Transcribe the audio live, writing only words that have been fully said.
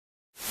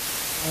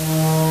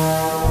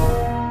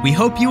We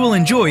hope you will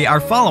enjoy our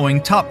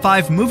following Top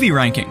 5 movie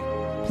ranking.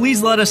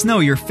 Please let us know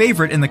your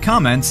favorite in the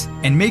comments,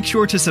 and make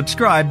sure to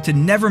subscribe to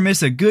never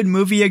miss a good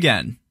movie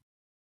again.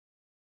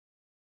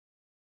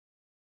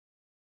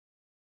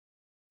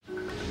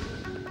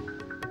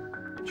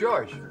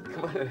 George,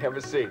 come on in, have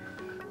a seat.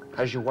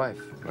 How's your wife?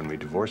 When we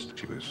divorced,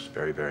 she was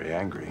very, very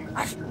angry.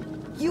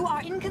 You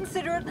are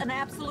inconsiderate and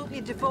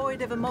absolutely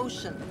devoid of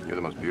emotion. You're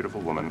the most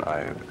beautiful woman I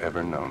have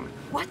ever known.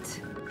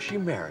 What? She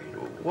married.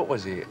 What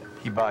was he?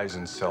 He buys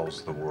and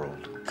sells the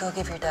world. Go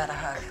give your dad a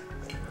hug.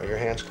 Are your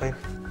hands clean?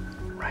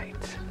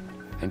 Right.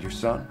 And your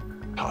son?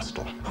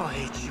 Hostile. I'll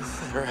hate you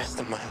for the rest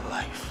of my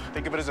life.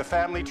 Think of it as a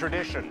family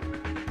tradition.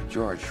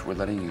 George, we're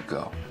letting you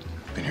go.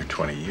 Been here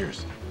 20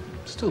 years.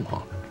 Still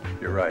long.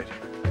 You're right.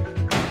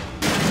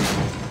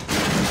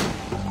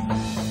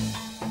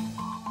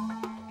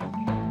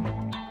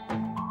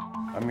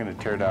 I'm gonna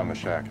tear down the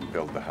shack and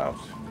build the house.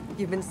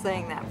 You've been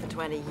saying that for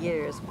 20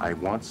 years. I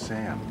want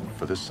Sam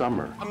for the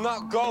summer. I'm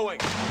not going.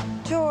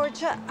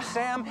 George,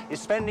 Sam is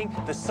spending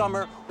the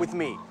summer with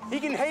me. He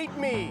can hate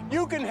me.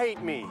 You can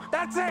hate me.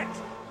 That's it.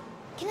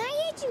 Can I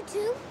hate you too?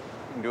 You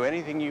can do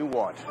anything you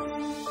want.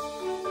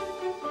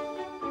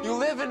 You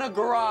live in a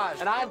garage,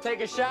 and I take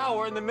a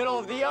shower in the middle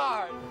of the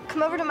yard.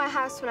 Come over to my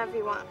house whenever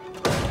you want.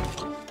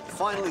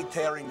 Finally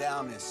tearing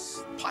down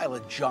this pile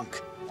of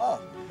junk.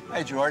 Oh,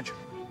 hey, George.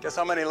 Guess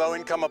how many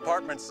low-income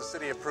apartments the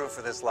city approved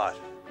for this lot?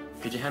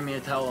 Could you hand me a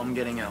towel? I'm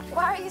getting out.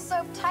 Why are you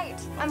so tight?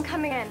 I'm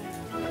coming in.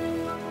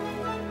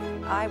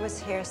 I was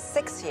here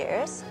 6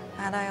 years,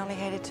 and I only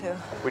hated 2.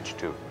 Which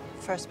two?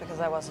 First,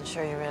 because I wasn't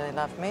sure you really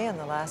loved me, and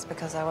the last,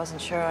 because I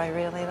wasn't sure I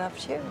really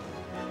loved you.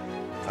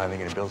 Finally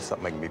gonna build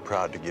something I can be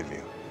proud to give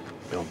you.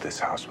 Build this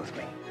house with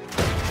me.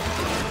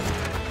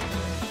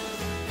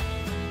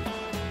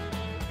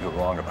 You were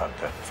wrong about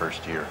that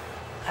first year.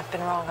 I've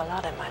been wrong a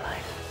lot in my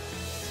life.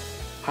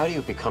 How do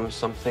you become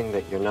something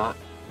that you're not?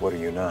 What are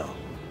you now?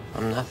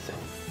 I'm nothing.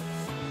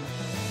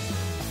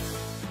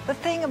 The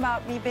thing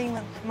about me being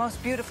the most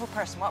beautiful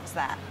person, what was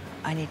that?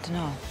 I need to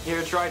know.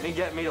 You're trying to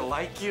get me to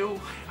like you?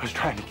 I was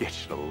trying to get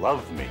you to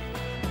love me.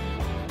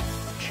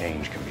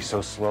 Change can be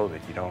so slow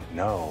that you don't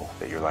know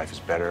that your life is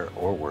better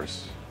or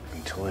worse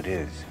until it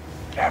is.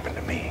 It happened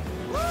to me.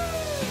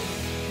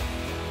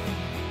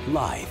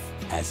 Life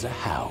as a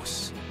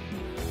house.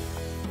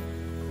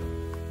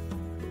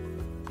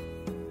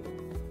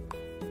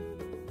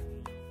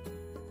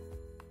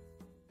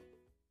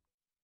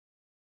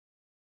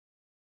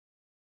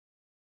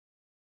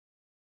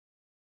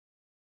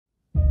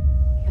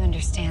 You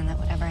understand that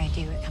whatever I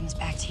do, it comes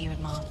back to you and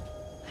Mom.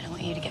 I don't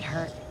want you to get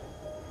hurt.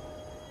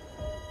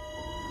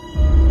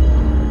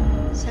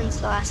 Since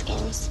the last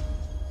games,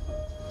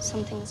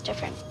 something's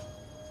different.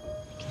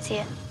 I can see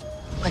it.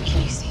 What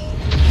can you see?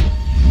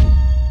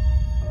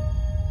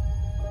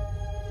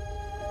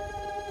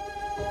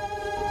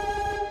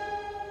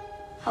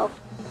 Hope.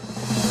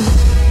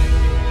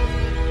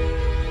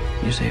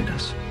 You saved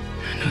us.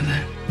 I know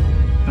that.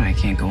 But I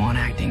can't go on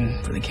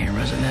acting for the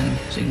cameras and then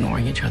just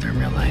ignoring each other in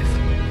real life.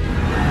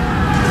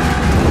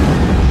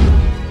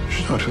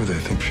 She's not who they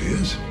think she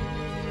is.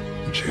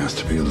 And she has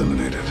to be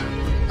eliminated.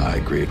 I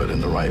agree, but in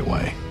the right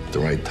way, at the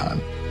right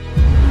time.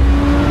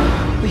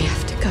 We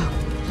have to go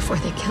before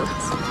they kill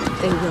us.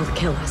 They will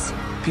kill us.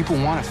 People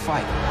want to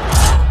fight.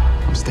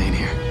 I'm staying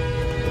here.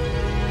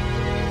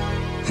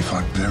 They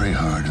fought very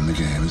hard in the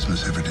games,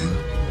 Miss Everdeen.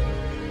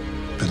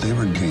 But they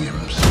were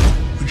games.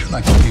 Would you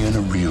like to be in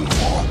a real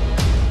war?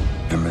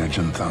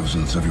 Imagine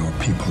thousands of your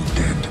people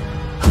dead.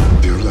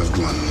 Your loved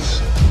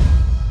ones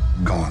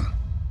gone.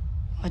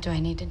 What do I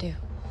need to do?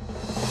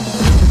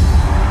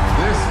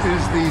 This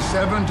is the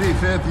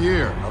 75th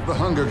year of the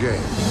Hunger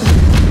Games.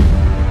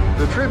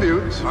 The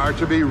tributes are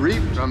to be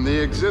reaped from the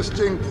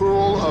existing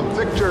pool of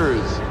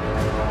victors.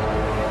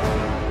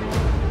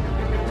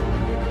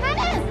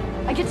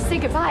 I get to say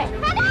goodbye.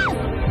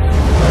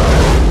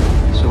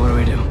 So what do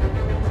we do?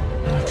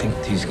 I think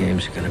these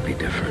games are gonna be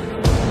different.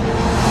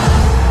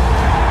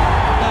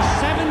 The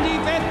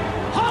 75th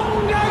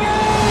Hunger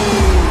Games!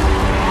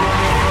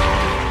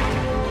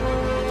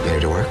 Ready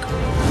to work?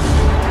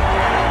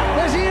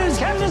 There she is,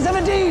 Captain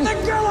 17, the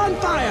girl on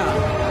fire!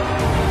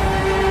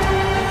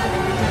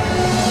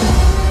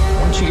 I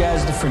want you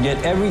guys to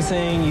forget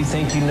everything you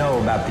think you know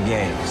about the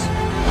games.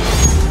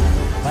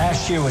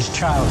 Last year was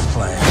child's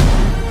play.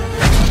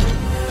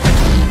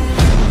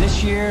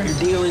 This year, you're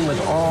dealing with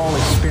all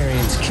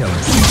experienced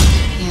killers.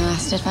 Any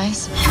last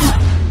advice?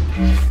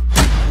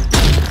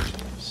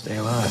 Stay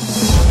alive.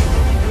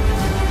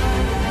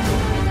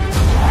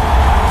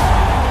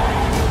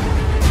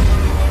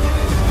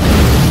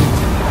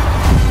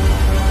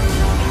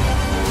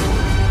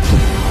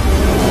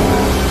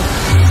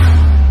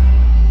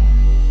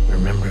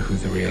 Remember who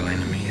the real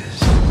enemy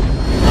is.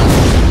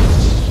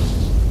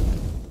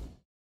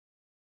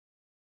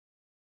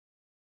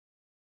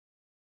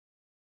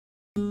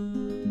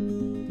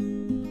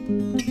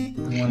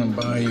 I want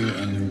to buy you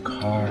a new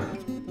car.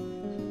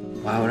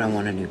 Why would I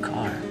want a new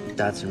car?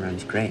 Datsun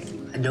runs great.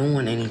 I don't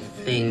want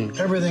anything.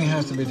 Everything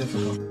has to be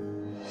difficult.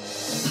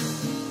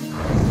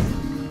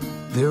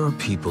 There are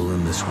people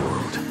in this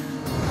world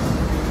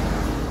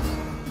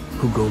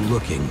who go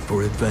looking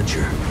for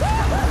adventure.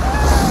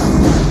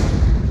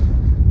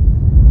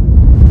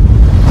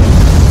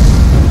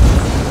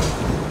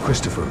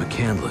 Christopher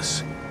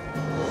McCandless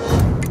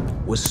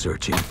was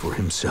searching for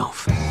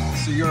himself.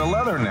 So you're a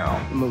leather now.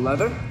 I'm a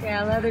leather?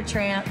 Yeah, leather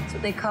tramp. That's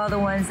what they call the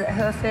ones that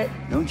hoof it.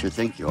 Don't you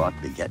think you ought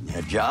to be getting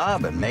a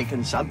job and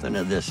making something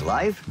of this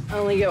life? I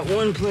only got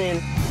one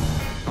plan.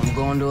 I'm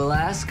going to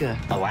Alaska.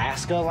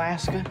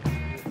 Alaska?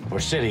 Or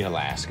City,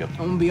 Alaska? I'm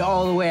gonna be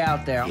all the way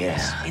out there.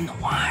 Yes. In the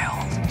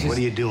wild. What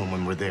are you doing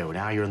when we're there?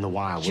 Now you're in the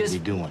wild. What are you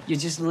doing? You're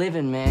just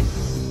living, man.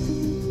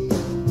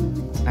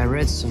 I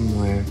read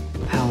somewhere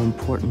how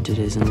important it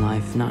is in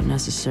life not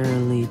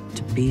necessarily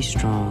to be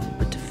strong,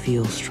 but to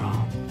feel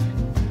strong.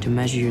 To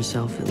measure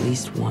yourself at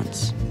least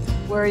once.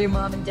 Where are your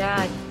mom and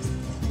dad?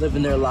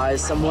 Living their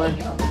lives somewhere.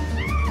 Did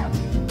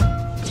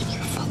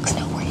your folks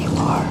know where you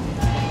are?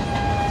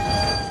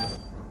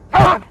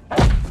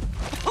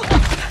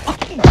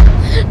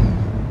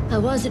 I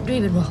wasn't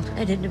dreaming, Mom.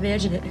 I didn't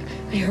imagine it.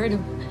 I heard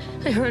him.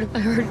 I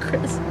heard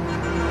Chris.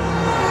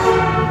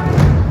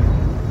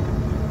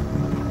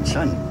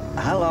 Son,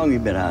 how long you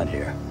been out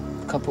here?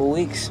 A couple of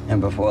weeks.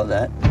 And before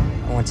that?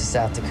 I went to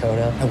South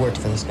Dakota. I worked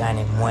for this guy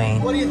named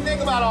Wayne. What do you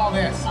think about all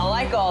this? I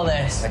like all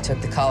this. I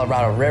took the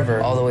Colorado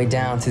River all the way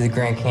down through the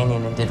Grand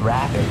Canyon and did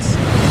rapids.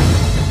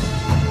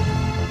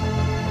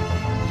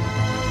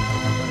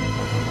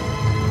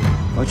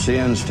 What's the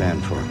N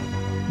stand for?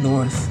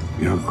 North.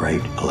 Your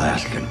great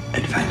Alaskan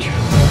adventure.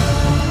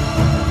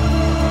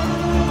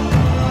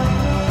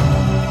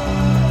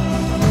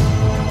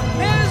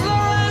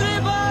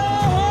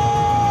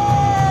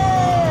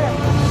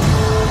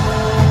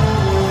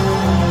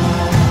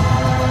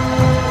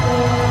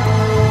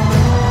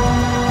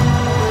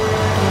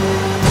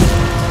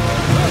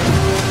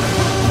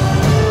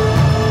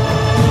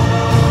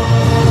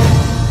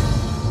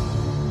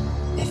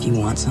 If you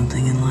want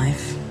something in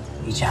life,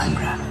 reach out and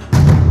grab it.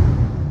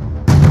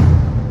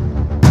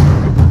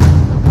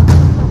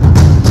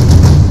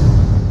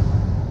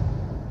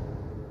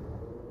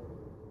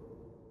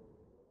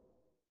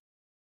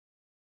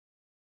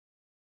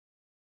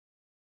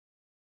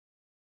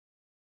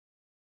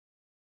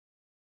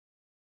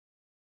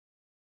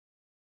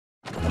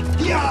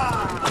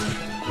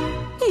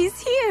 He's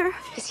here.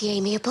 Is he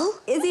amiable?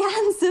 Is he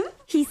handsome?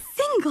 He's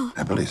single.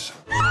 I believe so.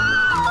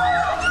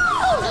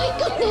 Oh my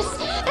goodness!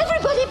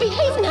 Everybody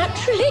behave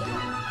naturally.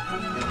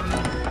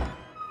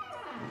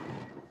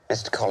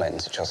 Mr.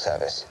 Collins, at your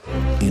service.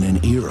 In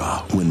an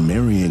era when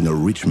marrying a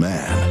rich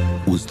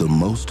man was the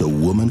most a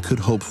woman could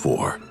hope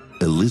for,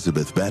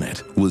 Elizabeth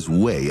Bennet was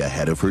way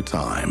ahead of her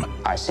time.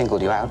 I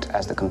singled you out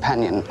as the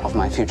companion of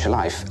my future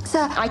life.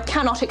 Sir, I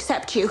cannot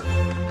accept you.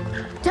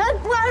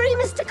 Don't worry,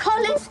 Mr.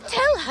 Collins.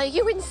 Tell her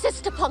you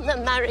insist upon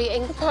them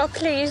marrying. Papa,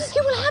 please.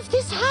 You will have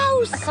this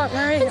house. I can't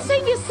marry and him.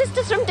 save your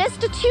sisters from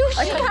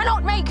destitution. You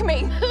cannot make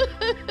me.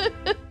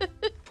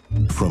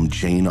 From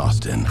Jane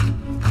Austen,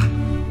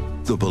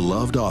 the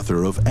beloved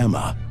author of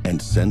Emma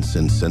and Sense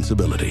and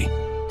Sensibility.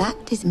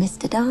 That is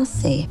Mr.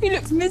 Darcy. He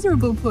looks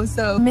miserable, poor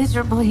soul.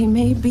 Miserable he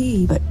may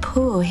be, but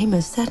poor he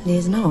most certainly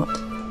is not.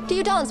 Do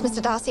you dance,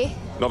 Mr. Darcy?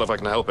 Not if I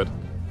can help it.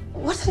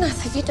 What on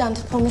earth have you done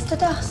to poor Mr.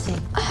 Darcy?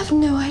 I have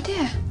no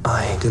idea.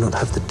 I do not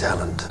have the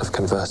talent of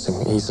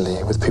conversing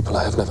easily with people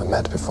I have never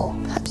met before.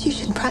 Perhaps you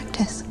should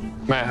practice.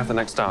 May I have the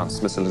next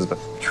dance, Miss Elizabeth?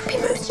 It would be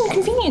most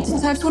inconvenient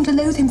since I've sworn to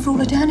loathe him for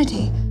all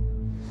eternity.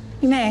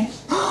 You may.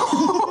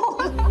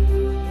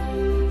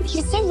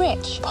 He's so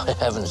rich. By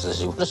heavens,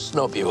 Lizzie, what a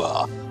snob you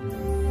are.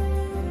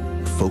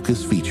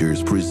 Focus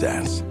Features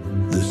presents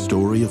the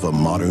story of a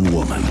modern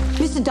woman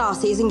Mr.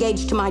 Darcy is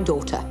engaged to my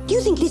daughter. Do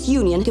you think this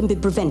union can be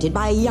prevented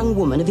by a young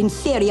woman of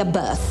inferior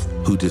birth?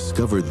 who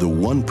discovered the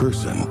one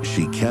person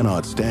she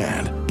cannot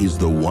stand is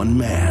the one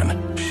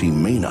man she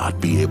may not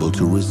be able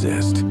to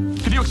resist.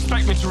 Could you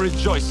expect me to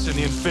rejoice in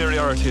the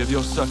inferiority of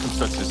your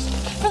circumstances?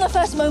 From the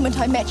first moment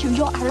I met you,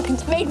 your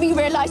arrogance made me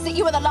realize that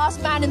you were the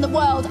last man in the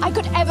world I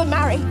could ever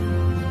marry.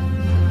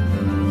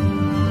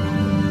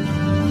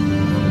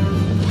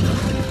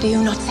 Do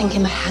you not think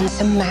him a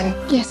handsome man?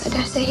 Yes, I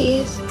dare say he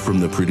is. From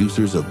the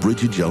producers of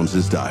Bridget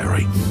Jones's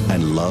Diary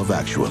and Love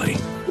Actually.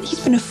 He's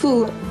been a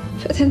fool,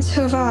 but then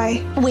so have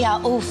I. We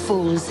are all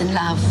fools in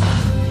love.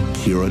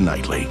 Keira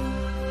Knightley,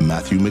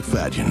 Matthew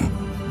McFadden,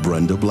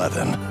 Brenda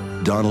Blethyn,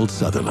 Donald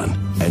Sutherland,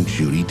 and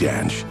Judi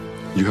Dench.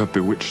 You have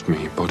bewitched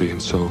me, body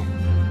and soul.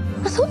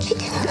 I thought she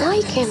didn't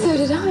like him. So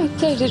did I.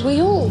 So did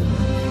we all.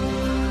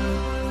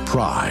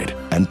 Pride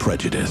and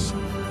Prejudice.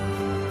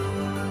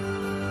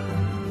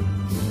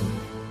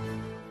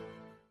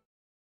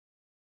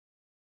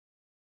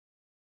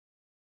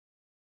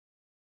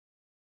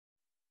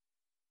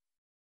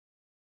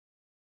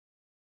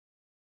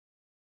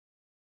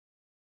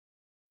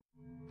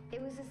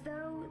 It was as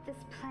though this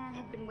plan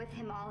had been with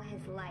him all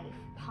his life,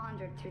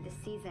 pondered through the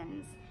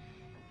seasons.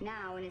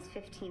 Now, in his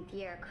 15th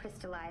year,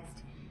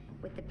 crystallized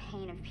with the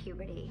pain of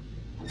puberty.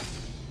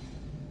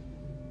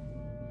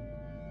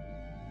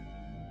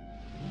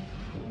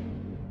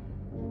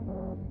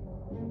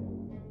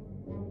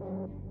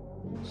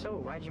 So,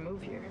 why'd you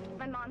move here?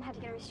 My mom had to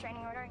get a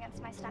restraining order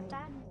against my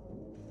stepdad.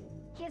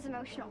 He has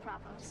emotional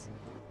problems.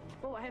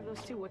 Oh, I have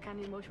those too. What kind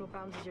of emotional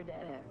problems does your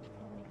dad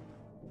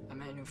have? I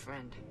met a new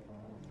friend.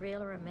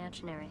 Real or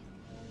imaginary?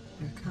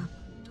 Your cup,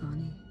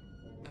 Donnie.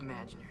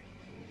 Imaginary.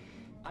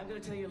 I'm gonna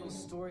tell you a little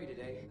story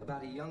today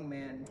about a young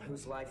man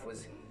whose life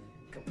was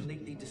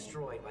completely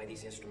destroyed by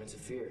these instruments of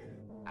fear.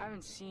 I've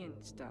been seeing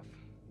stuff.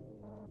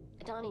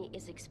 Donnie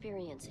is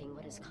experiencing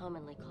what is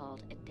commonly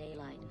called a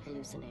daylight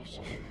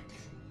hallucination.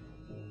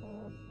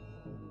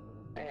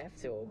 I have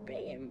to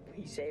obey him.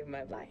 He saved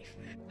my life.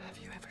 Have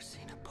you ever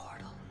seen a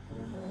portal?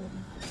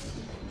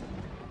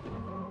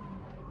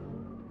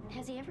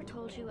 Has he ever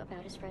told you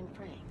about his friend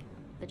Frank,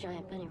 the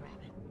giant bunny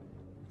rabbit?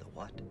 The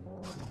what?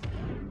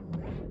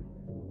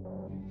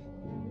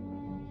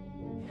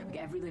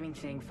 Every living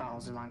thing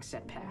follows along a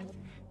set path.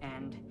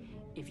 And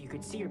if you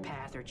could see your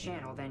path or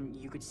channel, then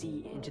you could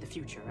see into the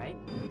future, right?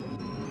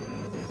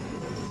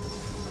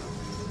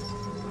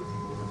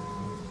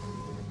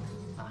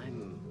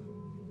 I'm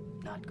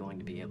not going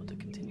to be able to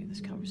continue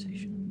this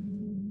conversation.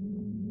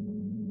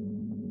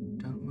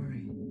 Don't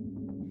worry.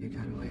 You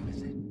got away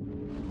with it.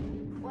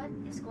 What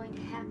is going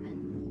to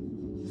happen?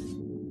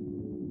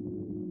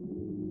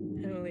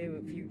 I only have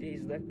a few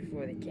days left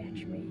before they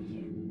catch me.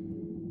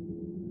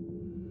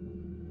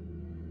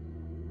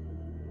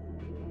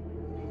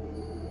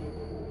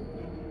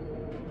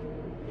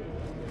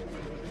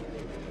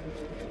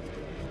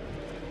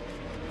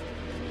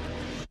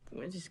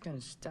 When's this gonna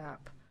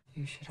stop?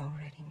 You should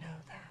already know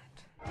that.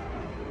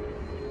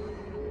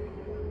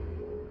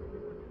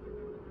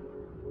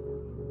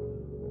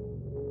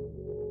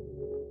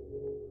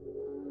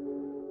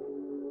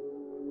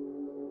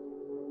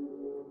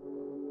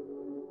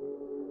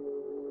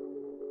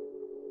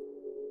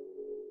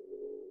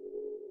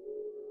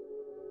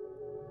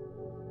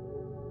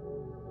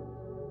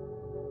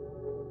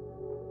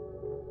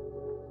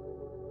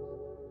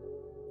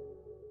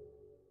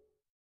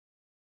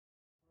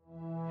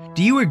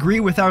 Do you agree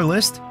with our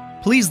list?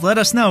 Please let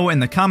us know in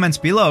the comments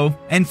below,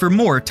 and for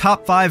more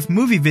top 5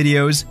 movie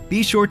videos,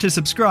 be sure to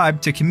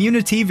subscribe to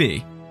Community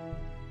TV.